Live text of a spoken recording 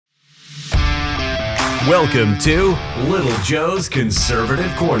Welcome to Little Joe's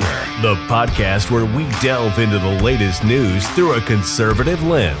Conservative Corner, the podcast where we delve into the latest news through a conservative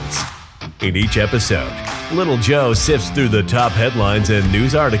lens. In each episode, Little Joe sifts through the top headlines and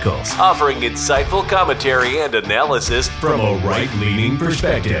news articles, offering insightful commentary and analysis from a right-leaning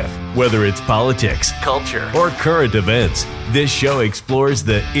perspective. Whether it's politics, culture, or current events, this show explores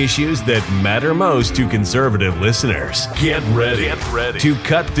the issues that matter most to conservative listeners. Get ready to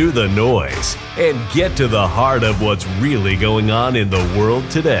cut through the noise and get to the heart of what's really going on in the world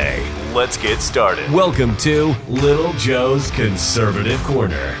today. Let's get started. Welcome to Little Joe's Conservative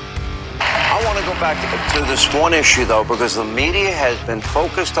Corner. I want to go back to this one issue, though, because the media has been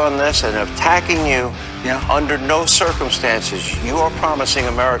focused on this and attacking you. Under no circumstances, you are promising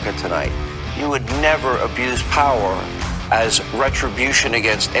America tonight you would never abuse power as retribution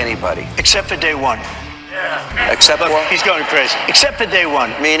against anybody. Except for day one. Except Look, what? he's going crazy. Except for day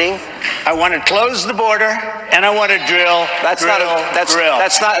one. Meaning? I want to close the border, and I want to drill. That's drill. not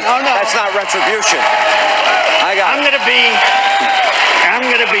retribution. I'm going to be,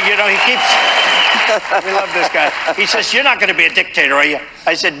 he keeps, We love this guy. He says, you're not going to be a dictator, are you?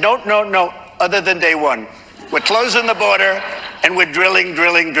 I said, no, other than day one. We're closing the border, and we're drilling.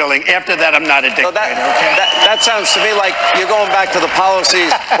 After that, I'm not a dictator, so that sounds to me like you're going back to the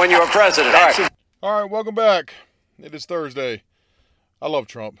policies when you were president. All right, welcome back. It is Thursday. I love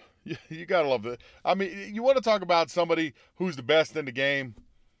Trump. You got to love it. I mean, you want to talk about somebody who's the best in the game?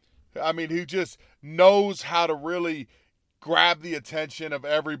 I mean, who just knows how to really grab the attention of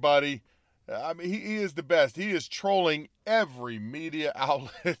everybody. I mean, he is the best. He is trolling every media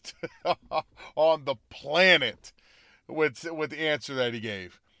outlet on the planet with the answer that he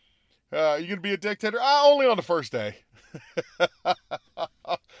gave. You going to be a dictator? Only on the first day.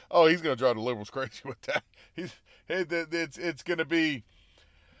 Oh, he's going to drive the liberals crazy with that. It's going to be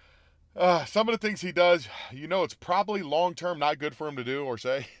some of the things he does. It's probably long-term not good for him to do or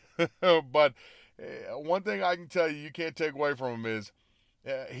say. But one thing I can tell you can't take away from him is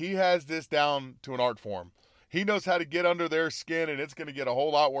he has this down to an art form. He knows how to get under their skin, and it's going to get a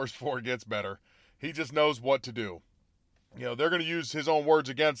whole lot worse before it gets better. He just knows what to do. They're going to use his own words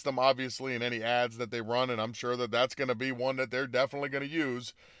against them, obviously, in any ads that they run, and I'm sure that that's going to be one that they're definitely going to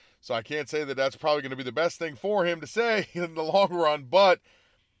use. So I can't say that that's probably going to be the best thing for him to say in the long run, but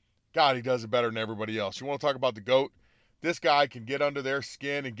God, he does it better than everybody else. You want to talk about the GOAT? This guy can get under their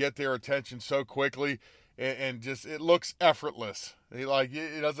skin and get their attention so quickly, and just it looks effortless. He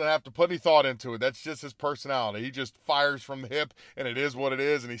doesn't have to put any thought into it. That's just his personality. He just fires from the hip, and it is what it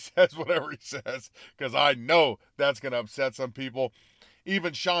is, and he says whatever he says, because I know that's going to upset some people.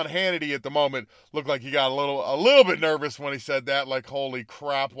 Even Sean Hannity at the moment looked like he got a little bit nervous when he said that, like, holy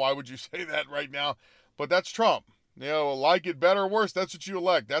crap, why would you say that right now? But that's Trump. Like it better or worse, that's what you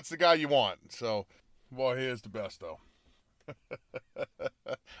elect. That's the guy you want. So, boy, he is the best, though.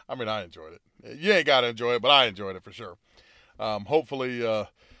 I mean, I enjoyed it. You ain't got to enjoy it, but I enjoyed it for sure. Hopefully,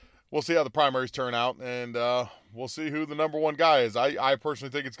 we'll see how the primaries turn out, and we'll see who the number one guy is. I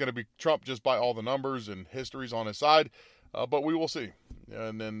personally think it's going to be Trump just by all the numbers and histories on his side, but we will see.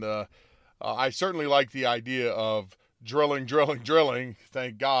 And then I certainly like the idea of drilling.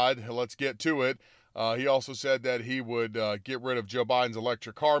 Thank God. Let's get to it. He also said that he would get rid of Joe Biden's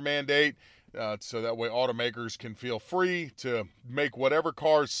electric car mandate. So that way automakers can feel free to make whatever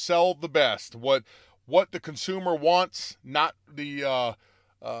cars sell the best. What the consumer wants, not the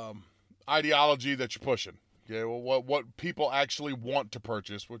ideology that you're pushing. Okay, well, what people actually want to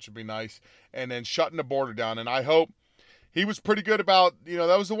purchase, which would be nice. And then shutting the border down. And I hope he was pretty good about,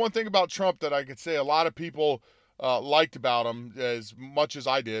 that was the one thing about Trump that I could say a lot of people liked about him as much as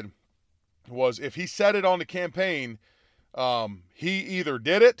I did, was if he said it on the campaign, he either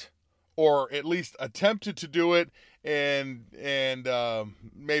did it or at least attempted to do it, and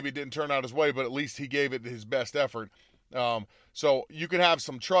maybe it didn't turn out his way, but at least he gave it his best effort. So you can have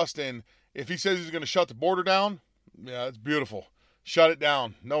some trust in, if he says he's going to shut the border down, yeah, it's beautiful. Shut it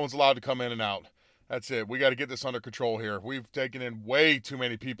down. No one's allowed to come in and out. That's it. We got to get this under control here. We've taken in way too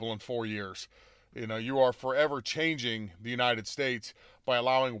many people in 4 years. You are forever changing the United States by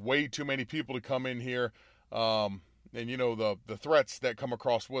allowing way too many people to come in here. And the threats that come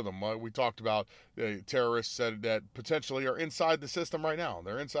across with them. We talked about terrorists that potentially are inside the system right now.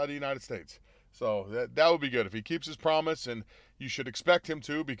 They're inside the United States. So that would be good if he keeps his promise, and you should expect him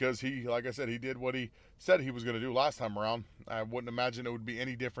to, because he, like I said, he did what he said he was going to do last time around. I wouldn't imagine it would be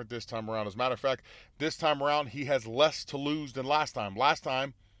any different this time around. As a matter of fact, this time around he has less to lose than last time. Last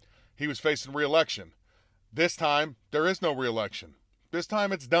time he was facing re-election. This time there is no re-election. This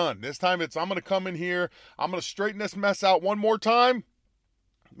time it's done. This time it's, I'm going to come in here, I'm going to straighten this mess out one more time,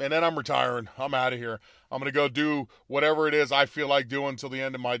 And then I'm retiring. I'm out of here. I'm going to go do whatever it is I feel like doing until the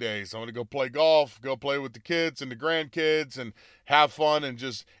end of my days. I'm going to go play golf, go play with the kids and the grandkids, and have fun and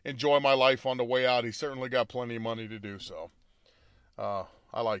just enjoy my life on the way out. He's certainly got plenty of money to do so.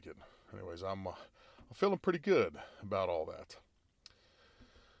 I like it. Anyways, I'm feeling pretty good about all that.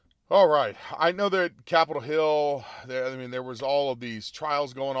 All right. I know that Capitol Hill, there was all of these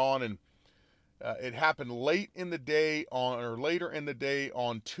trials going on, and it happened later in the day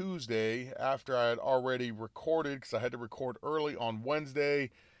on Tuesday after I had already recorded, because I had to record early on Wednesday,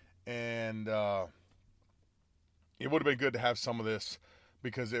 and it would have been good to have some of this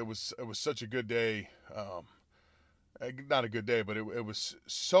because it was such a good day. Not a good day, but it was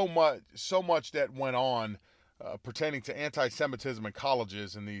so much that went on pertaining to anti-Semitism in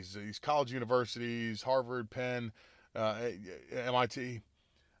colleges and these college universities, Harvard, Penn, MIT.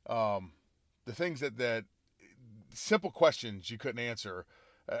 The things that simple questions you couldn't answer.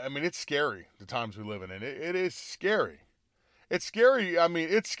 I mean, it's scary, the times we live in. And it is scary. It's scary. I mean,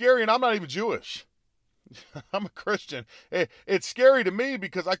 it's scary, and I'm not even Jewish. I'm a Christian. It's scary to me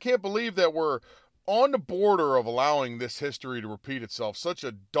because I can't believe that we're on the border of allowing this history to repeat itself. Such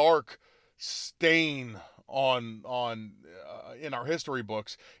a dark stain on in our history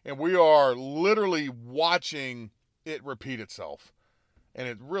books, and we are literally watching it repeat itself. And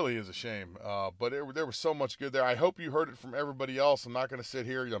it really is a shame, but there was so much good there. I hope you heard it from everybody else. I'm not going to sit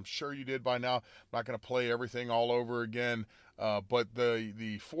here. I'm sure you did by now. I'm not going to play everything all over again. But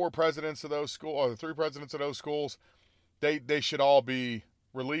the four presidents of those schools, or the three presidents of those schools, they should all be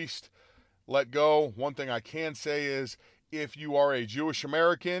released, let go. One thing I can say is, if you are a Jewish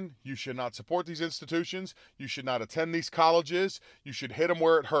American, you should not support these institutions. You should not attend these colleges. You should hit them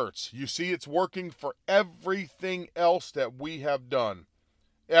where it hurts. You see, it's working for everything else that we have done.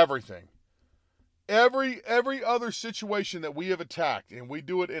 Everything. Every other situation that we have attacked, and we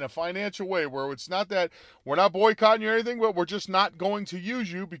do it in a financial way where it's not that we're not boycotting you or anything, but we're just not going to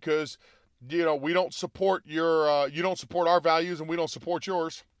use you because, we don't support you don't support our values and we don't support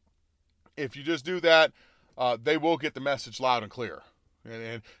yours. If you just do that, they will get the message loud and clear.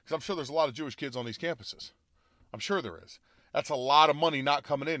 And because I'm sure there's a lot of Jewish kids on these campuses. I'm sure there is. That's a lot of money not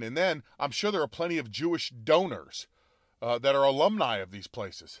coming in. And then I'm sure there are plenty of Jewish donors that are alumni of these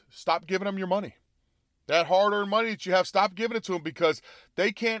places. Stop giving them your money. That hard-earned money that you have, stop giving it to them, because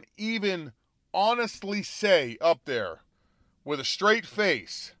they can't even honestly say up there with a straight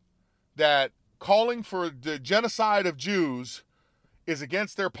face that calling for the genocide of Jews is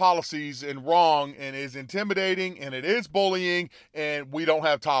against their policies and wrong and is intimidating and it is bullying and we don't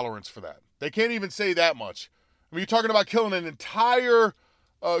have tolerance for that. They can't even say that much. I mean, you're talking about killing an entire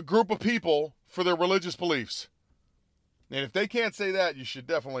group of people for their religious beliefs. And if they can't say that, you should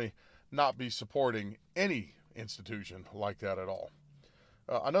definitely not be supporting any institution like that at all.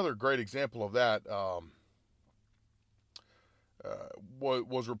 Another great example of that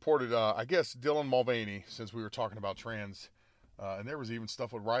was reported, I guess, Dylan Mulvaney, since we were talking about trans, and there was even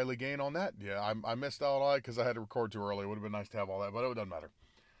stuff with Riley Gain on that. Yeah, I missed out on it because I had to record too early. It would have been nice to have all that, but it doesn't matter.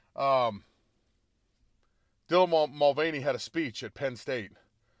 Dylan Mulvaney had a speech at Penn State,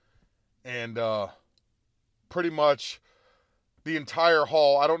 and pretty much the entire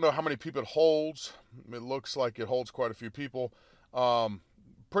hall, I don't know how many people it holds. It looks like it holds quite a few people.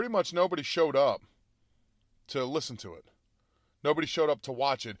 Pretty much nobody showed up to listen to it. Nobody showed up to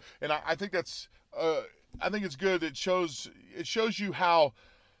watch it. And I think that's, I think it's good. It shows you how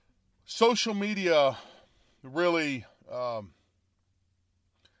social media really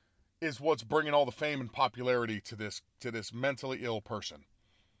is what's bringing all the fame and popularity to this mentally ill person.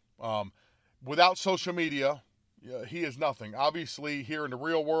 Without social media, he is nothing. Obviously, here in the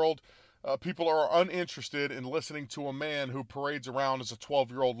real world, people are uninterested in listening to a man who parades around as a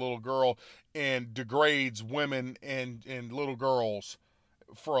 12-year-old little girl and degrades women and little girls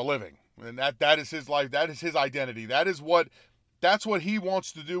for a living. And that is his life. That is his identity. That's what he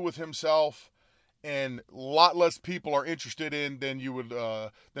wants to do with himself. And a lot less people are interested in than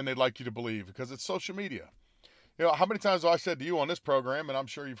they'd like you to believe, because it's social media. How many times have I said to you on this program, and I'm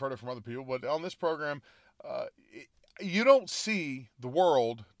sure you've heard it from other people, but on this program, you don't see the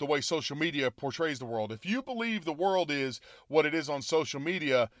world the way social media portrays the world. If you believe the world is what it is on social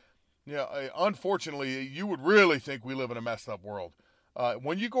media, unfortunately, you would really think we live in a messed up world.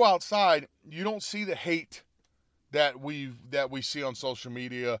 When you go outside, you don't see the hate that we see on social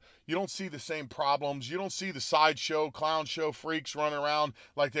media. You don't see the same problems. You don't see the sideshow, clown show freaks running around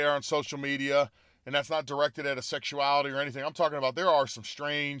like they are on social media. And that's not directed at a sexuality or anything. I'm talking about there are some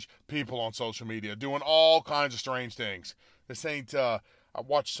strange people on social media doing all kinds of strange things. This ain't, I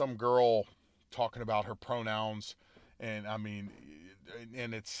watched some girl talking about her pronouns, and I mean,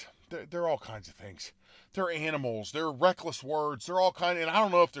 and they're all kinds of things. They're animals. They're reckless words. They're all kind of, and I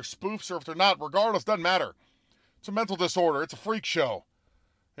don't know if they're spoofs or if they're not. Regardless, doesn't matter. It's a mental disorder. It's a freak show.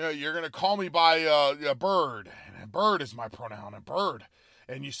 You're going to call me by a bird. And bird is my pronoun. A bird.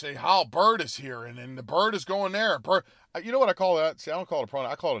 And you say, how bird is here. And then the bird is going there. Bird. You know what I call that? See, I don't call it a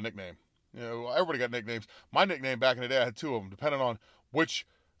pronoun. I call it a nickname. Everybody got nicknames. My nickname back in the day, I had two of them, depending on which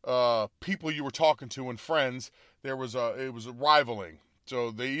people you were talking to and friends. It was rivaling.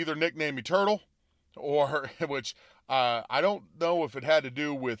 So they either nicknamed me Turtle, or which I don't know if it had to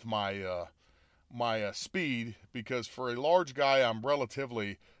do with my speed, because for a large guy, I'm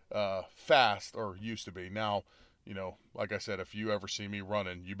relatively fast, or used to be. Now, like I said, if you ever see me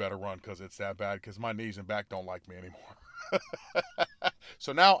running, you better run, because it's that bad, because my knees and back don't like me anymore.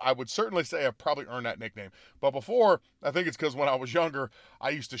 So now I would certainly say I've probably earned that nickname. But before, I think it's because when I was younger, I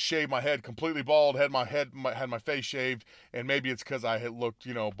used to shave my head completely bald, had my face shaved, and maybe it's because I had looked,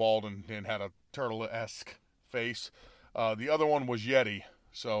 bald and had a turtle-esque face. The other one was Yeti.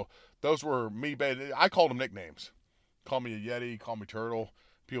 So those were me. I called them nicknames. Call me a Yeti, call me Turtle.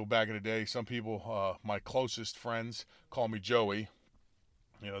 People back in the day, some people, my closest friends, call me Joey.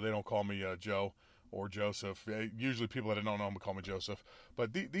 They don't call me Joe or Joseph. Usually people that don't know me call me Joseph.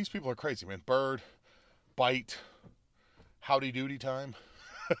 But these people are crazy, man. Bird, bite, howdy doody time.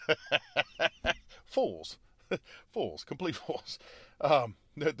 Fools. Fools. Complete fools.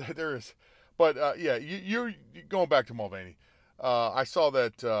 There is. But, you're going back to Mulvaney. I saw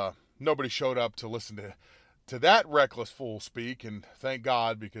that nobody showed up to listen to that reckless fool speak, and thank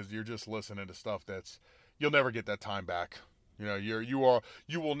God, because you're just listening to stuff you'll never get that time back. You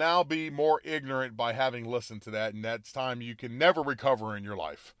will now be more ignorant by having listened to that, and that's time you can never recover in your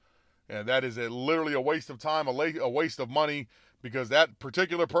life. And that is literally a waste of time, a waste of money, because that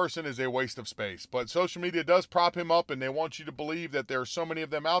particular person is a waste of space. But social media does prop him up, and they want you to believe that there are so many of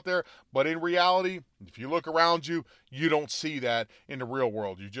them out there. But in reality, if you look around you, you don't see that in the real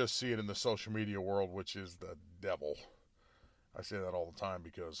world. You just see it in the social media world, which is the devil. I say that all the time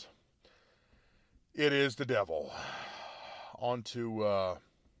because it is the devil. On to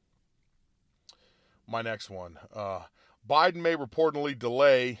my next one. Biden may reportedly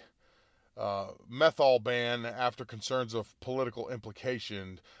delay menthol ban after concerns of political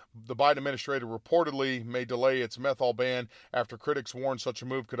implication. The Biden administration reportedly may delay its menthol ban after critics warn such a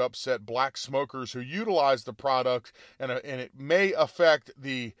move could upset black smokers who utilize the product, and it may affect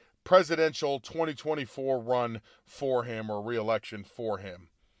the presidential 2024 run for him, or re-election for him.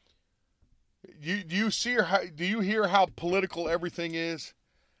 Do you hear how political everything is?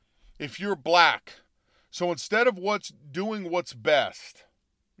 If you're black, so instead of doing what's best,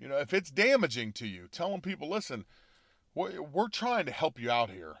 if it's damaging to you, telling people, listen, we're trying to help you out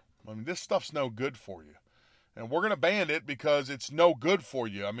here. I mean, this stuff's no good for you. And we're going to ban it because it's no good for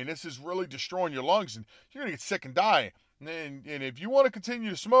you. I mean, this is really destroying your lungs, and you're going to get sick and die. And if you want to continue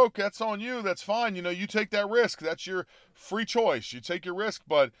to smoke, that's on you. That's fine. You take that risk. That's your free choice. You take your risk.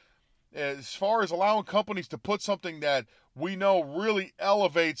 But as far as allowing companies to put something that we know really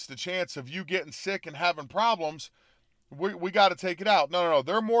elevates the chance of you getting sick and having problems, we got to take it out. No.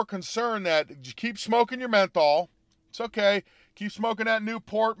 They're more concerned that you keep smoking your menthol. It's okay. Keep smoking that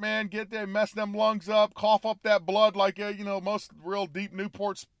Newport, man. Get there, mess them lungs up, cough up that blood like most real deep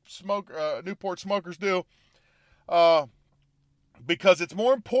Newport smokers do. Because it's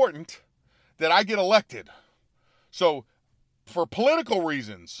more important that I get elected. So, for political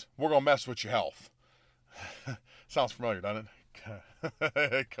reasons, we're going to mess with your health. Sounds familiar, doesn't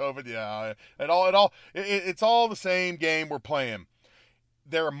it? COVID, yeah. It's all the same game we're playing.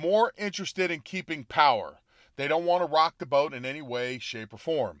 They're more interested in keeping power. They don't want to rock the boat in any way, shape, or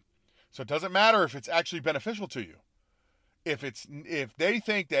form. So it doesn't matter if it's actually beneficial to you. If they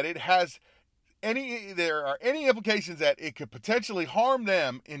think that it has there are any implications that it could potentially harm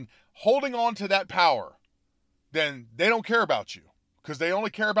them in holding on to that power, then they don't care about you, because they only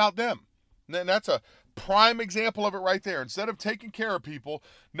care about them. And that's a prime example of it right there. Instead of taking care of people,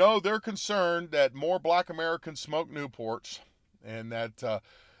 no, they're concerned that more black Americans smoke Newports, and that's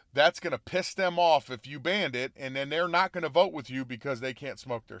going to piss them off if you banned it, and then they're not going to vote with you because they can't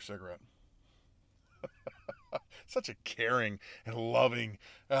smoke their cigarette. Such a caring and loving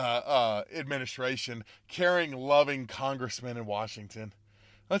administration, caring, loving congressman in Washington.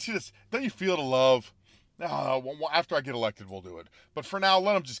 Don't you feel the love? No, after I get elected, we'll do it. But for now,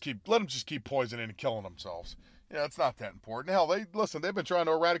 let them just keep poisoning and killing themselves. It's not that important. Hell, they've been trying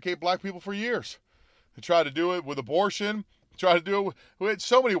to eradicate black people for years. They try to do it with abortion. Try to do it with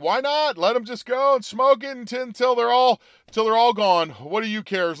so many. Why not? Let them just go and smoke it until they're all gone. What do you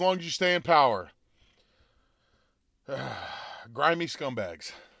care as long as you stay in power? grimy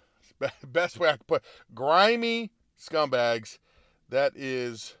scumbags. Best way I can put grimy scumbags that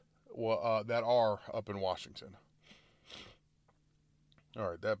are up in Washington. All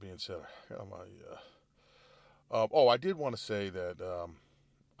right, that being said, I got my, I did want to say that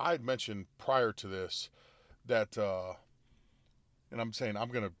I had mentioned prior to this that, and I'm saying I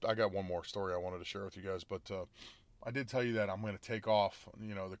got one more story I wanted to share with you guys, but I did tell you that I'm going to take off,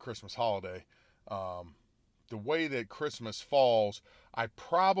 the Christmas holiday. The way that Christmas falls,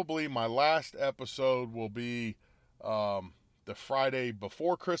 my last episode will be the Friday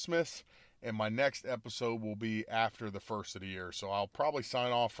before Christmas, and my next episode will be after the first of the year. So I'll probably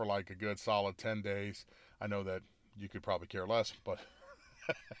sign off for like a good solid 10 days. I know that you could probably care less, but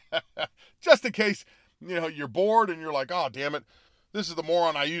just in case, you're bored and you're like, oh, damn it. This is the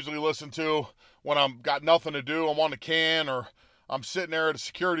moron I usually listen to when I'm got nothing to do. I'm on the can, or I'm sitting there at a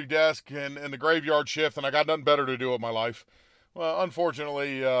security desk in the graveyard shift and I got nothing better to do with my life. Well,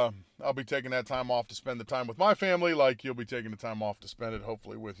 unfortunately, I'll be taking that time off to spend the time with my family, like you'll be taking the time off to spend it,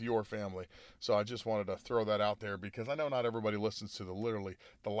 hopefully, with your family. So I just wanted to throw that out there because I know not everybody listens to literally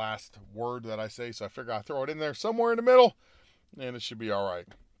the last word that I say. So I figure I'll throw it in there somewhere in the middle, and it should be all right.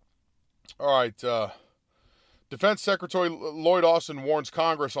 All right. Defense Secretary Lloyd Austin warned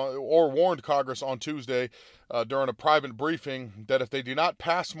Congress on Tuesday during a private briefing that if they do not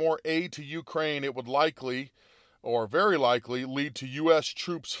pass more aid to Ukraine, it would likely, or very likely, lead to U.S.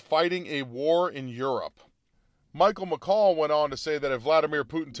 troops fighting a war in Europe. Michael McCall went on to say that if Vladimir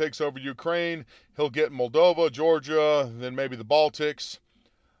Putin takes over Ukraine, he'll get Moldova, Georgia, then maybe the Baltics.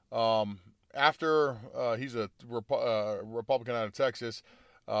 He's a Republican out of Texas.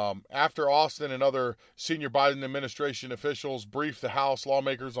 After Austin and other senior Biden administration officials briefed the House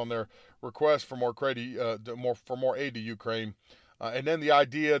lawmakers on their request for more aid to Ukraine, and then the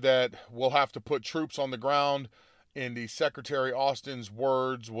idea that we'll have to put troops on the ground, in the Secretary Austin's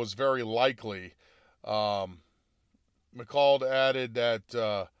words, was very likely. McCall added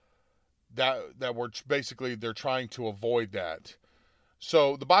that they're trying to avoid that.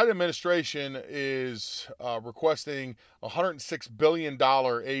 So the Biden administration is requesting a $106 billion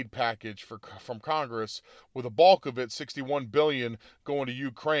aid package from Congress, with a bulk of it, $61 billion, going to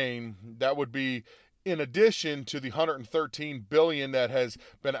Ukraine. That would be in addition to the $113 billion that has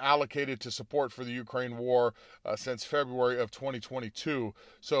been allocated to support for the Ukraine war since February of 2022.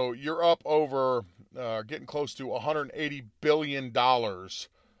 So you're up over, getting close to $180 billion to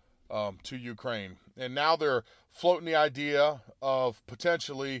Ukraine. And now they're floating the idea of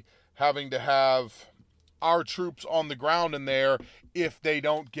potentially having to have our troops on the ground in there if they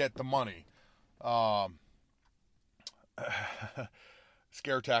don't get the money.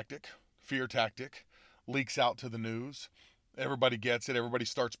 Scare tactic, fear tactic, leaks out to the news. Everybody gets it. Everybody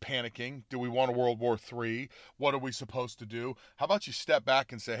starts panicking. Do we want a World War III? What are we supposed to do? How about you step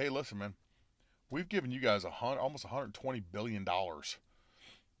back and say, hey, listen, man, we've given you guys almost $120 billion.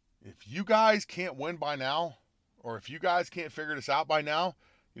 If you guys can't win by now, or if you guys can't figure this out by now,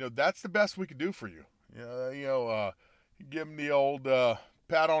 that's the best we could do for you. Give them the old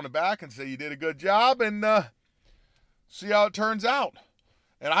pat on the back and say you did a good job, and see how it turns out.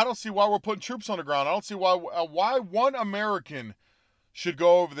 And I don't see why we're putting troops on the ground. I don't see why one American should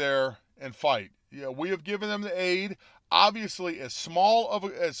go over there and fight. We have given them the aid. Obviously, as small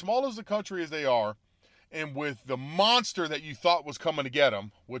as the country as they are, and with the monster that you thought was coming to get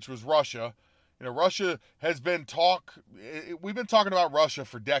them, which was Russia. Russia has been we've been talking about Russia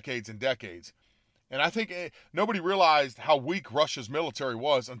for decades and decades. And I think nobody realized how weak Russia's military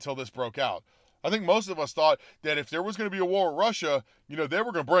was until this broke out. I think most of us thought that if there was going to be a war with Russia, they were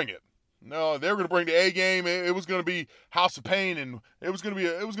going to bring it. No, they were going to bring the A game. It was going to be House of Pain, and it was going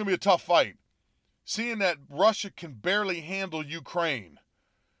to be a tough fight. Seeing that Russia can barely handle Ukraine,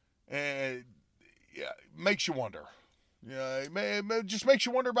 and makes you wonder. It just makes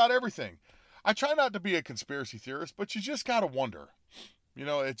you wonder about everything. I try not to be a conspiracy theorist, but you just got to wonder.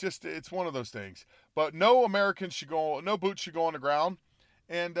 It's one of those things. But no boots should go on the ground.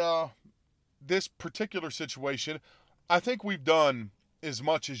 And this particular situation, I think we've done as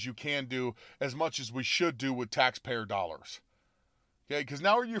much as you can do, as much as we should do with taxpayer dollars. Okay, because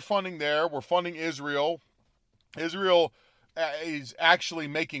now you're funding there. We're funding Israel. Israel is actually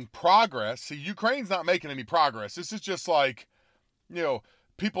making progress. See, Ukraine's not making any progress. This is just like,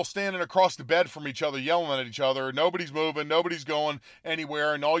 people standing across the bed from each other, yelling at each other. Nobody's moving. Nobody's going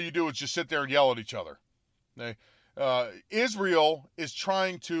anywhere. And all you do is just sit there and yell at each other. Okay? Israel is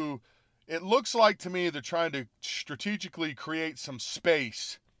trying to, it looks like to me they're trying to strategically create some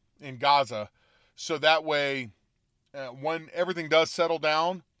space in Gaza so that way when everything does settle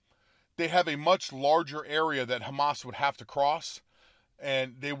down, they have a much larger area that Hamas would have to cross,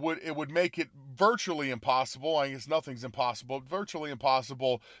 and it would make it virtually impossible. I guess nothing's impossible, virtually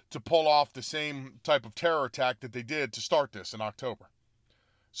impossible to pull off the same type of terror attack that they did to start this in October.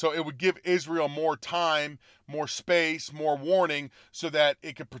 So it would give Israel more time, more space, more warning, so that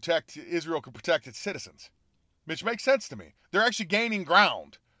Israel could protect its citizens, which makes sense to me. They're actually gaining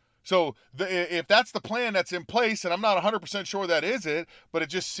ground. So if that's the plan that's in place, and I'm not 100% sure that is it, but it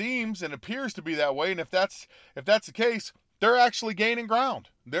just seems and appears to be that way. And if that's the case, they're actually gaining ground.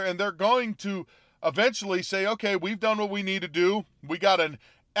 They're going to eventually say, okay, we've done what we need to do. We got an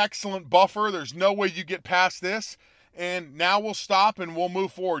excellent buffer. There's no way you get past this. And now we'll stop and we'll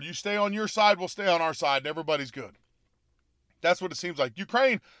move forward. You stay on your side, we'll stay on our side, and everybody's good. That's what it seems like.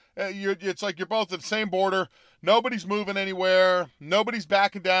 Ukraine, it's like you're both at the same border. Nobody's moving anywhere. Nobody's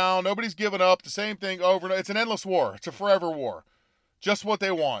backing down. Nobody's giving up. The same thing over and over. It's an endless war. It's a forever war. Just what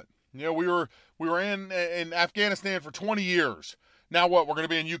they want. You know, we were in Afghanistan for 20 years. Now what? We're going to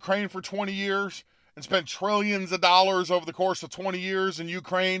be in Ukraine for 20 years and spend trillions of dollars over the course of 20 years in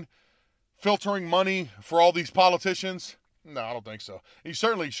Ukraine, filtering money for all these politicians? No, I don't think so. You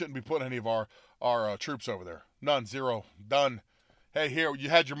certainly shouldn't be putting any of our troops over there. None, zero, done. Hey, here, you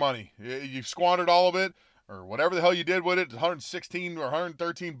had your money. You squandered all of it, or whatever the hell you did with it, 116 or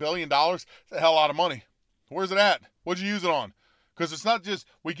 113 billion dollars. That's a hell lot of money. Where's it at? What'd you use it on? Because it's not just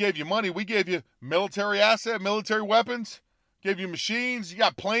we gave you money. We gave you military asset, military weapons, gave you machines. You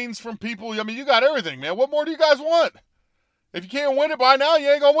got planes from people. I mean, you got everything, man. What more do you guys want? If you can't win it by now, you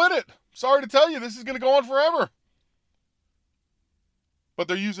ain't going to win it. Sorry to tell you, this is going to go on forever. But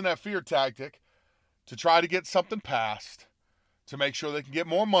they're using that fear tactic to try to get something passed, to make sure they can get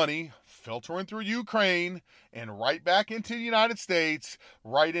more money, filtering through Ukraine, and right back into the United States,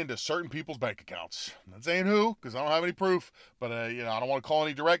 right into certain people's bank accounts. I'm not saying who, because I don't have any proof, but I don't want to call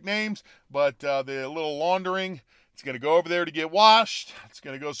any direct names, but the little laundering, it's going to go over there to get washed, it's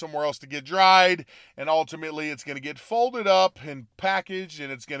going to go somewhere else to get dried, and ultimately it's going to get folded up and packaged,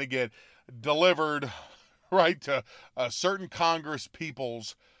 and it's going to get delivered right to certain Congress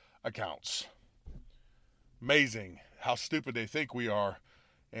people's accounts. Amazing how stupid they think we are,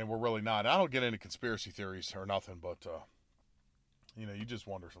 and we're really not. I don't get into conspiracy theories or nothing, but you just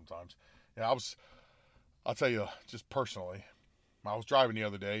wonder sometimes. Yeah, I'll tell you just personally, I was driving the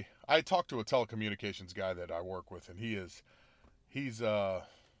other day. I talked to a telecommunications guy that I work with, and he's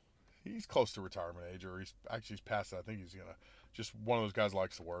close to retirement age, or he's past it. I think he's just one of those guys that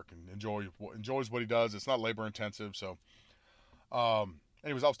likes to work and enjoys what he does. It's not labor intensive. So,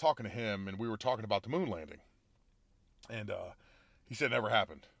 anyways, I was talking to him, and we were talking about the moon landing. And he said it never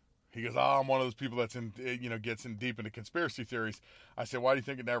happened. He goes, I'm one of those people that's gets in deep into conspiracy theories. I said, why do you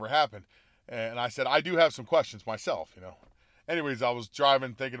think it never happened? And I said, I do have some questions myself, Anyways, I was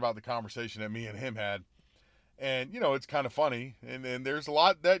driving, thinking about the conversation that me and him had. And, it's kind of funny. And there's a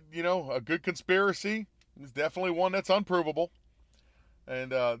lot that, a good conspiracy is definitely one that's unprovable.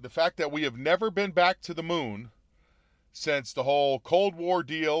 And the fact that we have never been back to the moon since the whole Cold War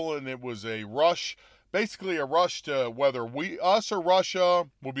deal, and it was a rush, basically a rush to whether us or Russia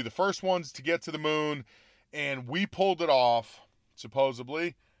will be the first ones to get to the moon, and we pulled it off,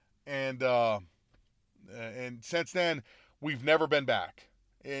 supposedly. And since then, we've never been back.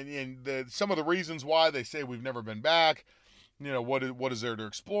 And some of the reasons why they say we've never been back, what is there to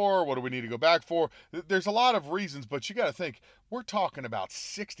explore? What do we need to go back for? There's a lot of reasons, but you got to think, we're talking about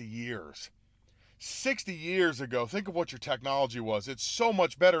 60 years. 60 years ago, think of what your technology was. It's so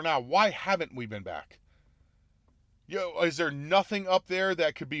much better now. Why haven't we been back? Is there nothing up there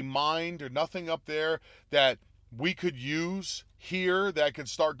that could be mined, or nothing up there that we could use here that could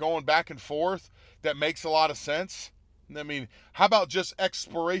start going back and forth that makes a lot of sense? I mean, how about just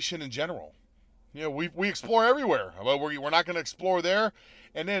exploration in general? We explore everywhere. Well, we're not going to explore there.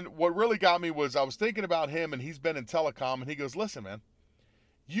 And then what really got me was I was thinking about him, and he's been in telecom, and he goes, listen, man,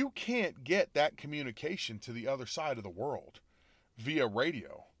 you can't get that communication to the other side of the world via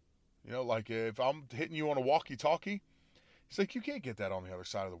radio. Like if I'm hitting you on a walkie-talkie, he's like, you can't get that on the other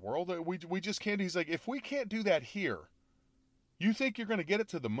side of the world. We just can't. He's like, if we can't do that here, you think you're going to get it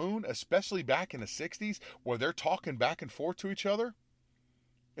to the moon, especially back in the 60s where they're talking back and forth to each other?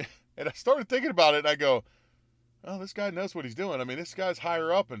 And I started thinking about it, and I go, oh, this guy knows what he's doing. I mean, this guy's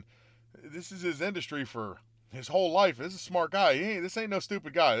higher up, and this is his industry for his whole life. This is a smart guy. This ain't no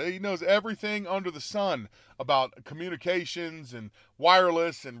stupid guy. He knows everything under the sun about communications and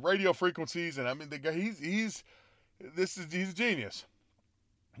wireless and radio frequencies. And I mean, the guy, he's a genius.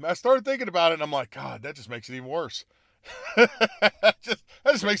 And I started thinking about it, and I'm like, God, that just makes it even worse. That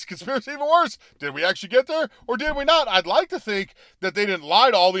just makes the conspiracy even worse. Did we actually get there or did we not? I'd like to think that they didn't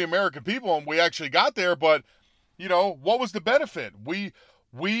lie to all the American people and we actually got there, but, what was the benefit? We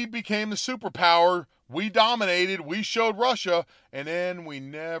became the superpower, we dominated, we showed Russia, and then we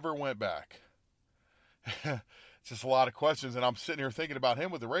never went back. It's just a lot of questions, and I'm sitting here thinking about him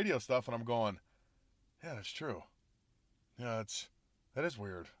with the radio stuff, and I'm going, yeah, that's true. Yeah, that is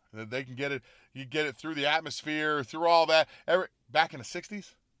weird. They can get it. You get it through the atmosphere, through all that. Back in the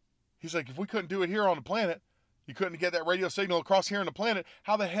 60s, he's like, if we couldn't do it here on the planet, you couldn't get that radio signal across here on the planet,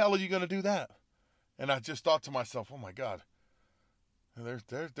 how the hell are you going to do that? And I just thought to myself, oh my God, there's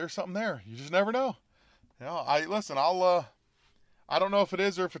something there. You just never know. I don't know if it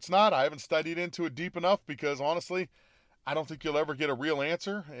is or if it's not. I haven't studied into it deep enough because honestly, I don't think you'll ever get a real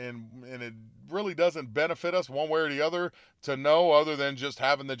answer, and it really doesn't benefit us one way or the other to know other than just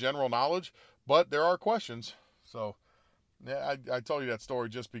having the general knowledge. But there are questions. So, yeah, I told you that story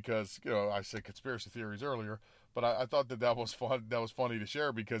just because, I said conspiracy theories earlier, but I thought that was fun. That was funny to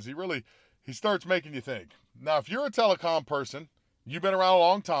share because he starts making you think. Now, if you're a telecom person, you've been around a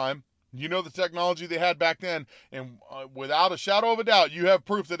long time, you know the technology they had back then, and without a shadow of a doubt, you have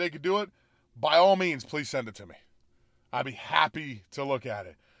proof that they could do it, by all means, please send it to me. I'd be happy to look at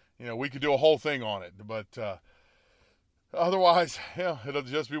it. We could do a whole thing on it, but otherwise, it'll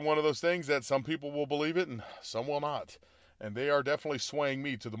just be one of those things that some people will believe it and some will not. And they are definitely swaying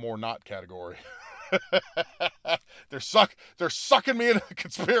me to the more not category. They're sucking me into the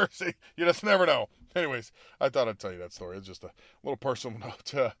conspiracy. You just never know. Anyways, I thought I'd tell you that story. It's just a little personal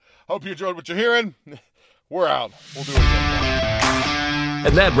note. Hope you enjoyed what you're hearing. We're out. We'll do it again.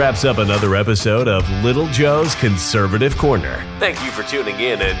 And that wraps up another episode of Little Joe's Conservative Corner. Thank you for tuning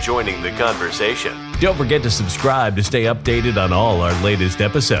in and joining the conversation. Don't forget to subscribe to stay updated on all our latest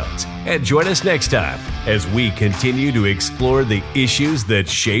episodes. And join us next time as we continue to explore the issues that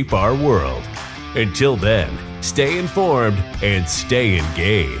shape our world. Until then, stay informed and stay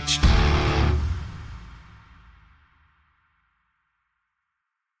engaged.